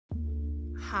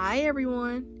Hi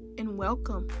everyone, and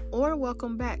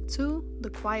welcome back to The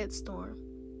Quiet Storm.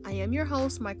 I am your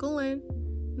host, Michael Lynn.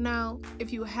 Now,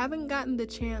 if you haven't gotten the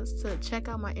chance to check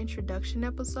out my introduction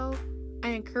episode,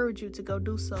 I encourage you to go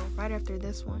do so right after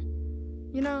this one.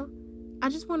 I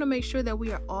just want to make sure that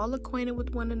we are all acquainted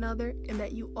with one another and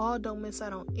that you all don't miss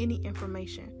out on any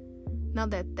information. Now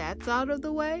that that's out of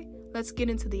the way, let's get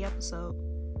into the episode.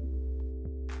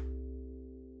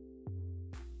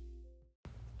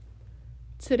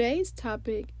 Today's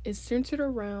topic is centered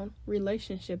around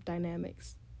relationship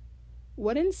dynamics.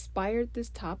 What inspired this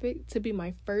topic to be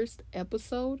my first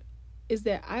episode is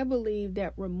that I believe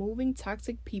that removing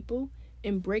toxic people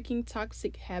and breaking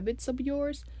toxic habits of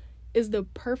yours is the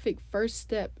perfect first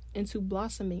step into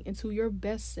blossoming into your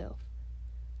best self.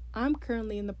 I'm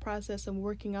currently in the process of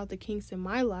working out the kinks in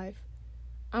my life.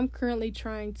 I'm currently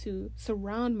trying to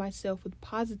surround myself with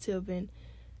positive and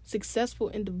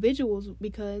successful individuals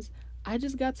because I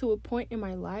just got to a point in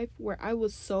my life where I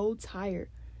was so tired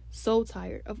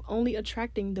of only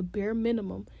attracting the bare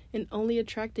minimum and only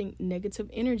attracting negative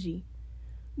energy.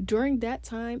 During that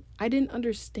time, I didn't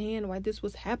understand why this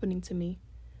was happening to me.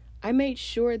 I made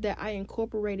sure that I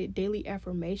incorporated daily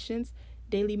affirmations,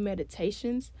 daily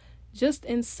meditations. Just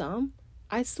in sum,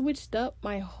 I switched up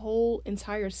my whole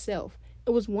entire self. I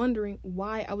was wondering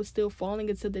why I was still falling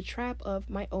into the trap of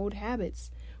my old habits,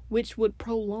 which would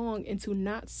prolong into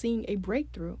not seeing a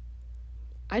breakthrough.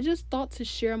 I just thought to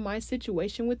share my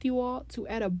situation with you all to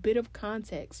add a bit of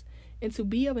context and to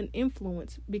be of an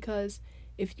influence, because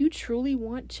if you truly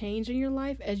want change in your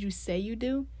life as you say you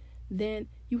do, then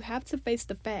you have to face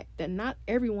the fact that not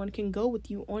everyone can go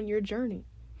with you on your journey.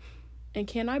 And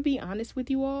can I be honest with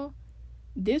you all?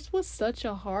 This was such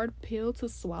a hard pill to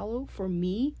swallow for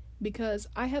me because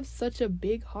I have such a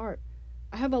big heart.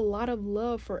 I have a lot of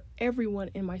love for everyone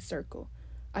in my circle.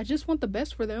 I just want the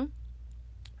best for them.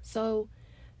 So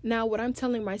now what I'm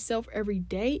telling myself every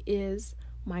day is,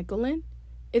 Michaelin,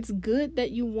 it's good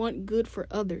that you want good for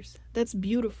others. That's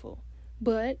beautiful.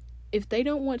 But if they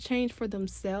don't want change for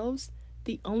themselves,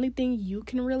 the only thing you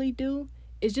can really do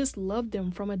is just love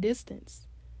them from a distance.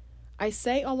 I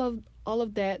say all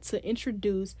of that to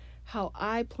introduce how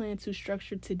I plan to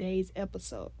structure today's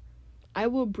episode. I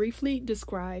will briefly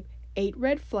describe 8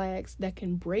 red flags that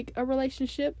can break a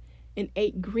relationship and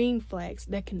 8 green flags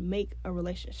that can make a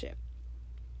relationship.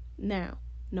 Now,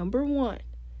 number 1,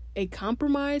 a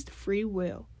compromised free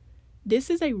will. This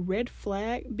is a red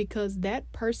flag because that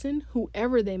person,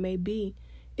 whoever they may be,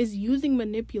 is using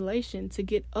manipulation to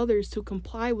get others to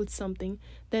comply with something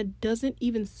that doesn't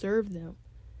even serve them.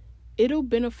 It'll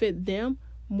benefit them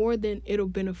more than it'll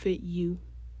benefit you.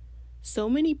 So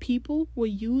many people will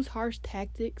use harsh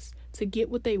tactics to get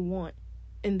what they want,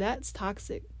 and that's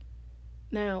toxic.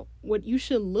 Now, what you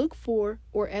should look for,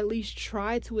 or at least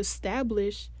try to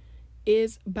establish,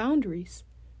 is boundaries.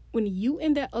 When you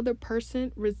and that other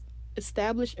person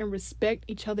establish and respect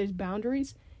each other's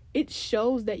boundaries, it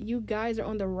shows that you guys are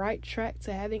on the right track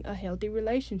to having a healthy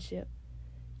relationship.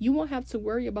 You won't have to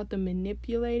worry about them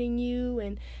manipulating you,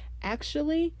 and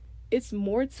actually, it's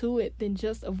more to it than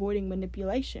just avoiding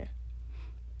manipulation.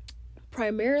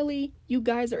 Primarily, you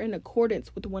guys are in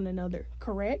accordance with one another,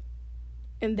 correct?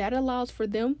 And that allows for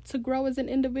them to grow as an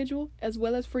individual as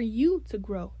well as for you to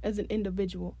grow as an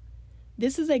individual.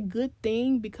 This is a good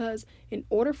thing because in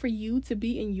order for you to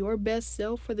be in your best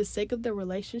self for the sake of the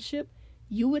relationship,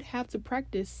 you would have to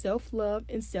practice self-love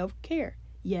and self-care.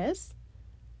 Yes?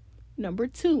 Number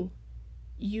 2,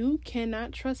 you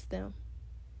cannot trust them.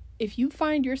 If you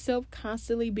find yourself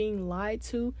constantly being lied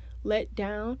to, let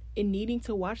down, and needing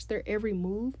to watch their every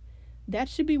move, that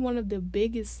should be one of the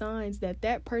biggest signs that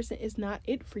that person is not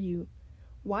it for you.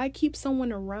 Why keep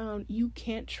someone around you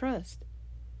can't trust?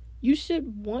 You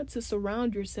should want to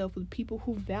surround yourself with people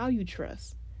who value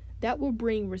trust. That will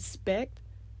bring respect,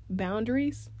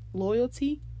 boundaries,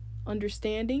 loyalty,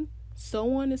 understanding,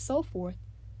 so on and so forth.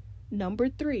 Number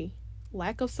 3,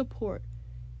 lack of support.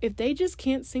 If they just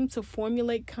can't seem to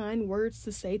formulate kind words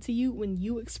to say to you when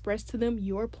you express to them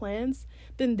your plans,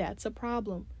 then that's a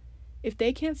problem. If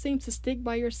they can't seem to stick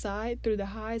by your side through the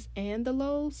highs and the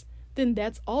lows, then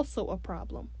that's also a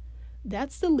problem.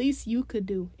 That's the least you could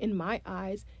do, in my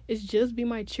eyes, is just be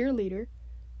my cheerleader.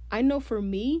 I know for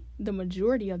me, the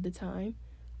majority of the time,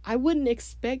 I wouldn't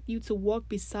expect you to walk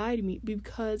beside me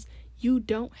because you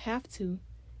don't have to.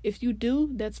 If you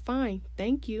do, that's fine.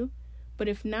 Thank you. But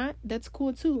if not, that's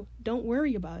cool too. Don't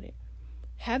worry about it.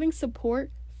 Having support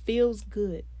feels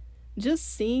good.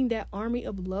 Just seeing that army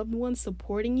of loved ones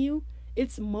supporting you,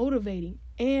 it's motivating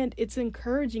and it's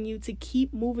encouraging you to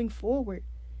keep moving forward.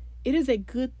 It is a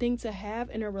good thing to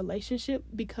have in a relationship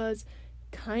because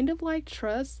Kind of like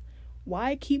trust,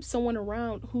 why keep someone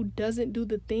around who doesn't do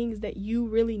the things that you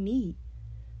really need?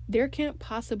 There can't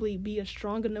possibly be a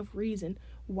strong enough reason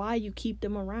why you keep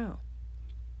them around.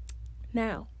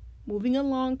 Now, moving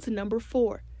along to number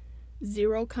 4,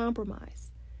 zero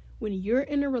compromise. When you're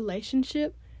in a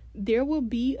relationship, there will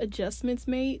be adjustments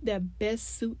made that best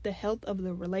suit the health of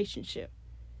the relationship.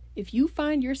 If you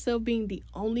find yourself being the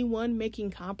only one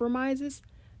making compromises,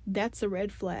 that's a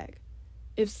red flag.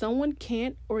 If someone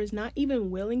can't or is not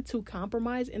even willing to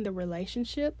compromise in the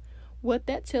relationship, what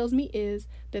that tells me is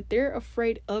that they're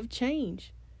afraid of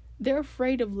change. They're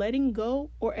afraid of letting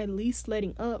go or at least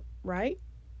letting up, right?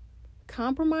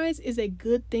 Compromise is a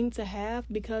good thing to have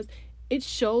because it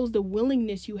shows the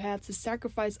willingness you have to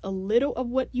sacrifice a little of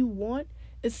what you want,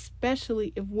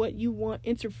 especially if what you want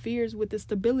interferes with the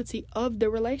stability of the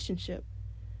relationship.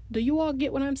 Do you all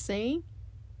get what I'm saying?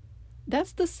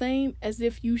 That's the same as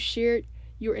if you shared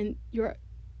your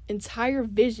entire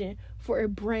vision for a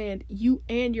brand you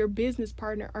and your business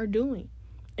partner are doing.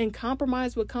 And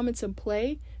compromise would come into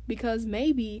play because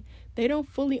maybe they don't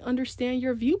fully understand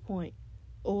your viewpoint,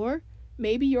 or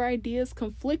maybe your ideas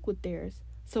conflict with theirs.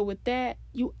 So with that,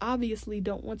 you obviously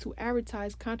don't want to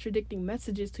advertise contradicting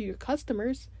messages to your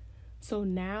customers. So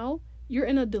now you're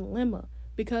in a dilemma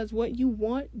because what you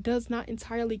want does not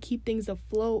entirely keep things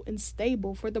afloat and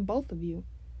stable for the both of you.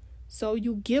 So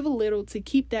you give a little to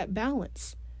keep that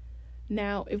balance.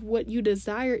 Now, if what you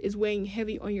desire is weighing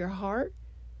heavy on your heart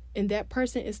and that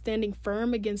person is standing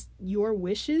firm against your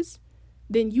wishes,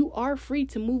 then you are free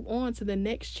to move on to the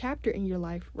next chapter in your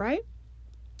life, right?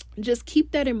 Just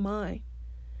keep that in mind.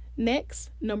 Next,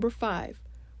 number 5,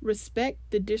 respect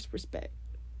the disrespect.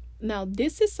 Now,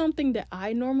 this is something that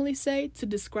I normally say to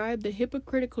describe the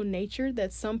hypocritical nature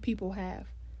that some people have.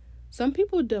 Some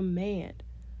people demand,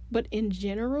 but in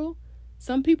general,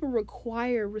 some people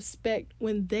require respect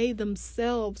when they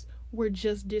themselves were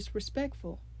just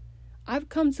disrespectful. I've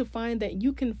come to find that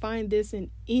you can find this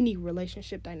in any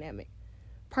relationship dynamic,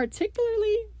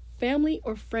 particularly family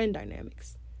or friend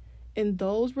dynamics. And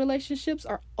those relationships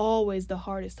are always the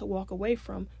hardest to walk away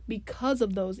from because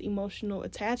of those emotional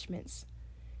attachments.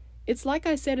 It's like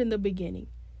I said in the beginning,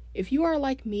 if you are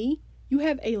like me, you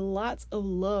have a lot of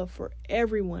love for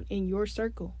everyone in your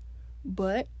circle.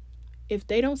 But if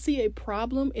they don't see a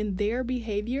problem in their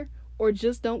behavior or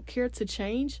just don't care to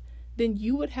change, then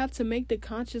you would have to make the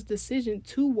conscious decision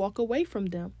to walk away from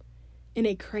them. And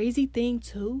a crazy thing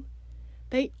too,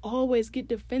 they always get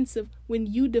defensive when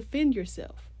you defend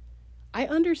yourself. I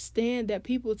understand that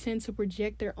people tend to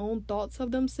project their own thoughts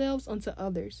of themselves onto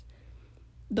others.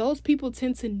 Those people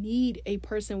tend to need a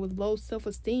person with low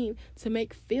self-esteem to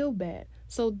make feel bad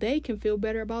so they can feel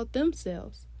better about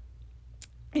themselves.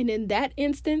 And in that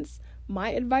instance, my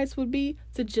advice would be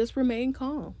to just remain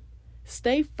calm.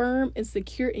 Stay firm and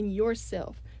secure in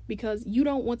yourself because you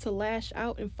don't want to lash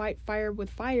out and fight fire with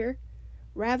fire.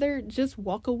 Rather, just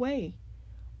walk away.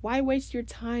 Why waste your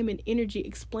time and energy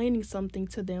explaining something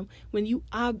to them when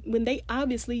they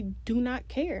obviously do not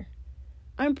care?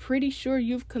 I'm pretty sure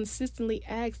you've consistently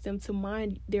asked them to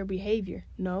mind their behavior,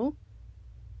 no?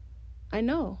 I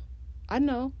know.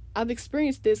 I've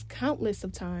experienced this countless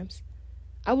of times.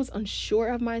 I was unsure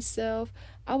of myself.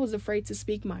 I was afraid to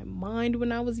speak my mind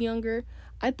when I was younger.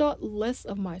 I thought less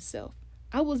of myself.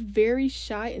 I was very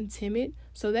shy and timid,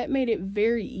 so that made it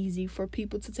very easy for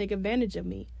people to take advantage of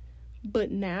me.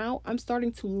 But now I'm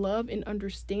starting to love and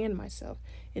understand myself.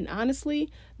 And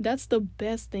honestly, that's the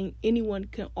best thing anyone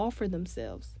can offer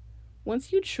themselves.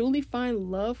 Once you truly find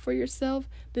love for yourself,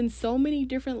 then so many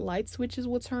different light switches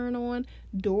will turn on,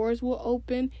 doors will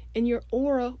open, and your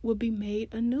aura will be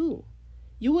made anew.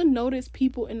 You will notice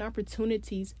people and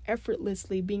opportunities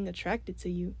effortlessly being attracted to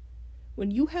you.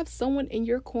 When you have someone in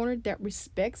your corner that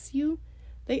respects you,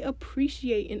 they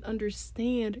appreciate and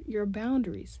understand your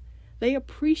boundaries. They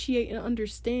appreciate and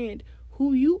understand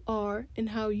who you are and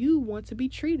how you want to be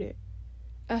treated.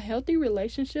 A healthy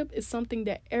relationship is something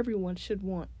that everyone should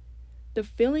want. The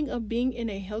feeling of being in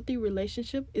a healthy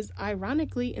relationship is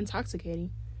ironically intoxicating.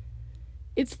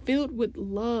 It's filled with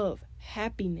love,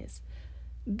 happiness.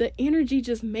 The energy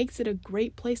just makes it a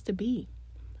great place to be.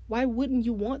 Why wouldn't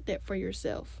you want that for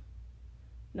yourself?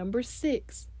 Number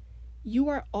 6, you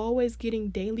are always getting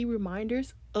daily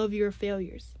reminders of your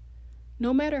failures.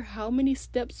 No matter how many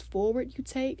steps forward you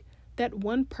take, that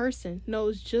one person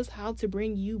knows just how to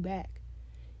bring you back.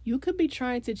 You could be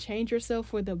trying to change yourself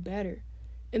for the better.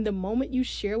 And the moment you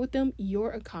share with them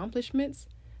your accomplishments,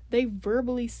 they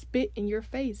verbally spit in your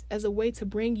face as a way to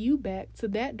bring you back to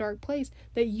that dark place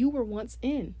that you were once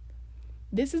in.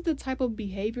 This is the type of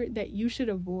behavior that you should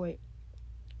avoid.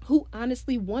 who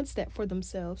honestly wants that for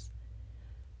themselves.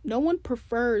 No one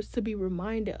prefers to be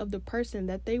reminded of the person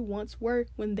that they once were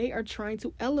when they are trying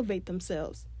to elevate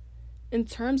themselves. In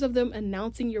terms of them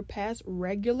announcing your past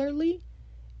regularly,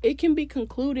 it can be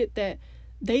concluded that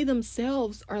they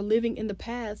themselves are living in the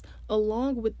past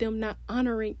along with them not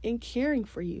honoring and caring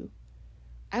for you.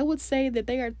 I would say that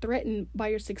they are threatened by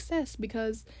your success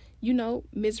because,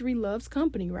 misery loves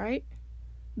company, right?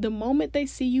 The moment they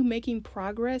see you making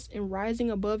progress and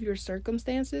rising above your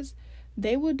circumstances,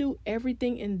 they will do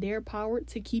everything in their power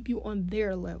to keep you on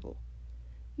their level.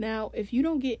 Now, if you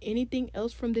don't get anything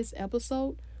else from this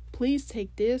episode, please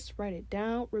take this, write it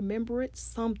down, remember it,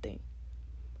 something.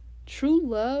 True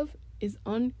love is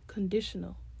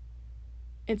unconditional.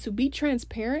 And to be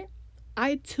transparent,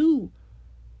 I too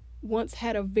once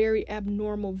had a very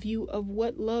abnormal view of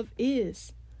what love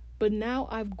is. But now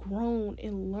I've grown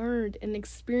and learned and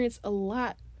experienced a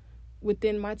lot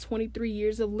within my 23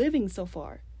 years of living so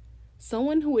far.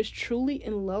 Someone who is truly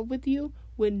in love with you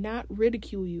would not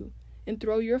ridicule you and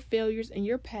throw your failures and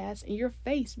your past in your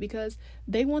face because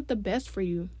they want the best for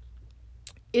you.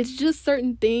 It's just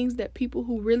certain things that people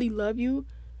who really love you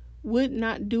would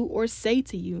not do or say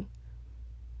to you.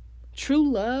 True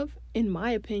love, in my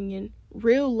opinion,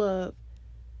 real love,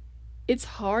 it's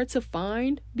hard to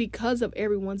find because of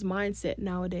everyone's mindset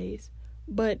nowadays,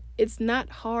 but it's not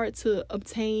hard to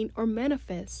obtain or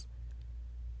manifest.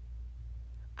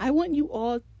 I want you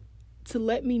all to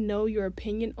let me know your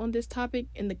opinion on this topic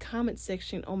in the comment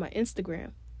section on my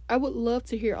Instagram. I would love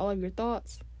to hear all of your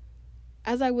thoughts.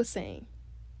 As I was saying,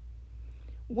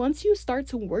 once you start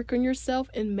to work on yourself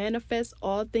and manifest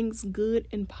all things good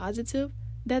and positive,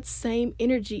 that same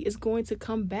energy is going to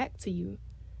come back to you.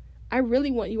 I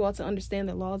really want you all to understand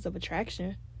the laws of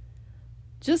attraction.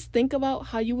 Just think about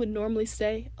how you would normally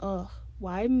say,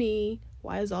 why me?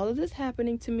 Why is all of this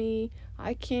happening to me?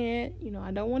 I can't,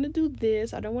 I don't want to do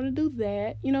this. I don't want to do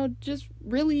that. Just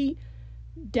really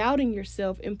doubting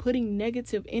yourself and putting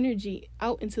negative energy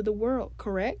out into the world,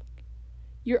 correct?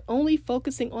 You're only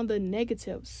focusing on the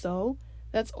negative, so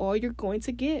that's all you're going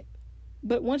to get.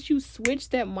 But once you switch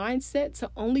that mindset to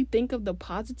only think of the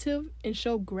positive and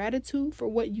show gratitude for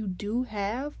what you do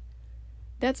have,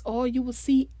 that's all you will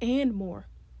see and more.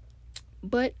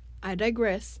 But I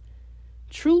digress.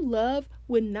 True love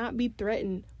would not be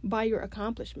threatened by your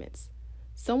accomplishments.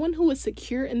 Someone who is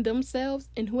secure in themselves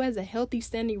and who has a healthy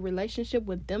standing relationship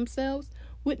with themselves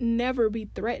would never be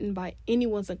threatened by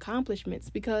anyone's accomplishments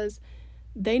because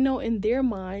they know in their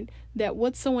mind that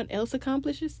what someone else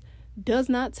accomplishes does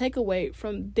not take away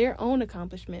from their own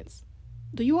accomplishments.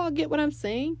 Do you all get what I'm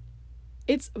saying?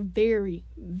 It's very,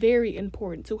 very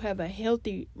important to have a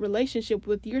healthy relationship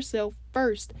with yourself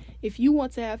first if you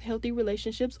want to have healthy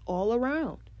relationships all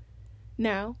around.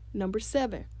 Now, number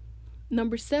 7.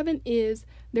 Number 7 is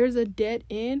there's a dead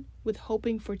end with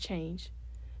hoping for change.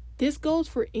 This goes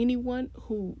for anyone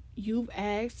who you've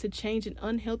asked to change an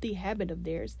unhealthy habit of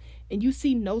theirs and you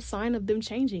see no sign of them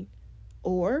changing.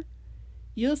 Or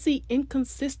you'll see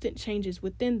inconsistent changes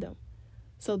within them.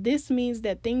 So this means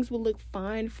that things will look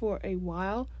fine for a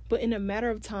while, but in a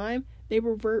matter of time, they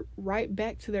revert right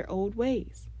back to their old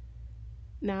ways.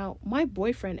 Now, my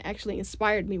boyfriend actually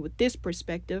inspired me with this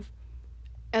perspective.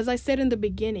 As I said in the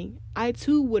beginning, I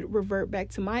too would revert back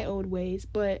to my old ways,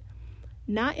 but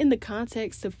not in the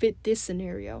context to fit this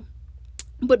scenario.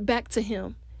 But back to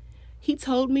him. He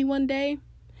told me one day,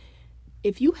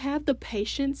 if you have the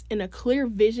patience and a clear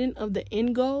vision of the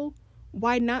end goal,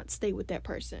 why not stay with that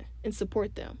person and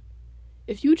support them?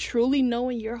 If you truly know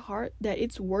in your heart that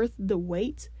it's worth the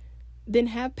wait, then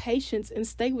have patience and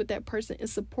stay with that person and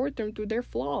support them through their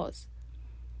flaws.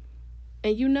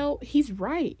 And he's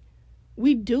right.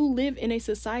 We do live in a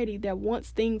society that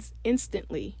wants things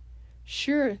instantly.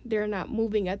 Sure, they're not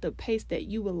moving at the pace that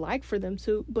you would like for them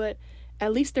to, but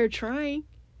at least they're trying.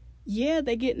 Yeah,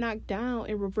 they get knocked down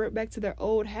and revert back to their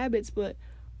old habits, but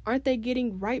aren't they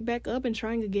getting right back up and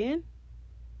trying again?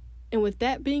 And with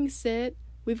that being said,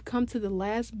 we've come to the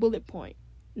last bullet point,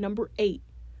 number 8.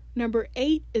 Number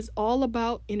 8 is all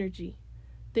about energy.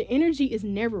 The energy is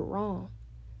never wrong.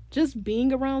 Just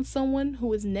being around someone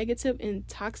who is negative and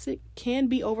toxic can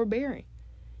be overbearing.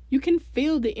 You can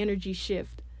feel the energy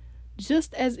shift,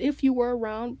 just as if you were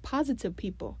around positive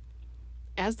people.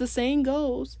 As the saying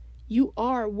goes, you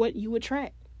are what you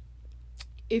attract.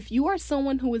 If you are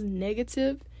someone who is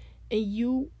negative and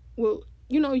you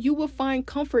will find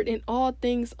comfort in all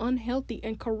things unhealthy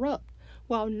and corrupt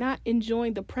while not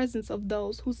enjoying the presence of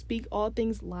those who speak all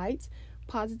things light,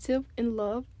 positive, and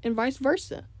love, and vice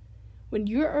versa. When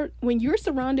you're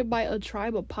surrounded by a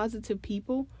tribe of positive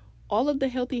people, all of the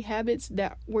healthy habits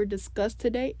that were discussed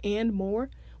today and more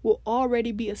will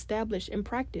already be established and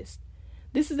practiced.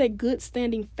 This is a good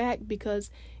standing fact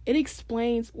because it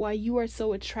explains why you are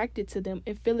so attracted to them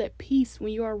and feel at peace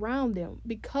when you are around them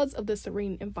because of the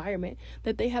serene environment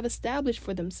that they have established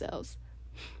for themselves.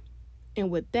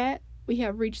 And with that, we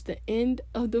have reached the end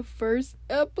of the first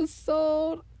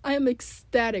episode. I am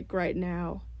ecstatic right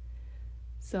now.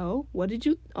 So, what did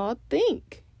you all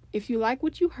think? If you like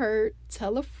what you heard,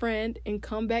 tell a friend and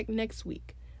come back next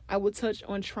week. I will touch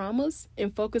on traumas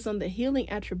and focus on the healing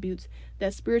attributes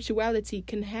that spirituality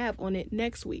can have on it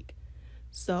next week.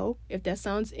 So, if that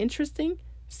sounds interesting,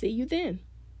 see you then.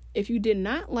 If you did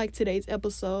not like today's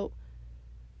episode,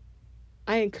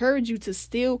 I encourage you to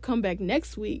still come back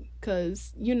next week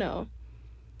because,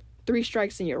 3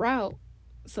 strikes and you're out.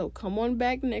 So come on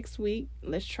back next week.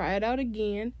 Let's try it out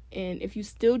again. And if you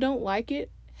still don't like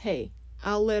it, hey,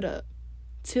 I'll let up.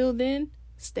 Till then,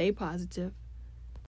 stay positive.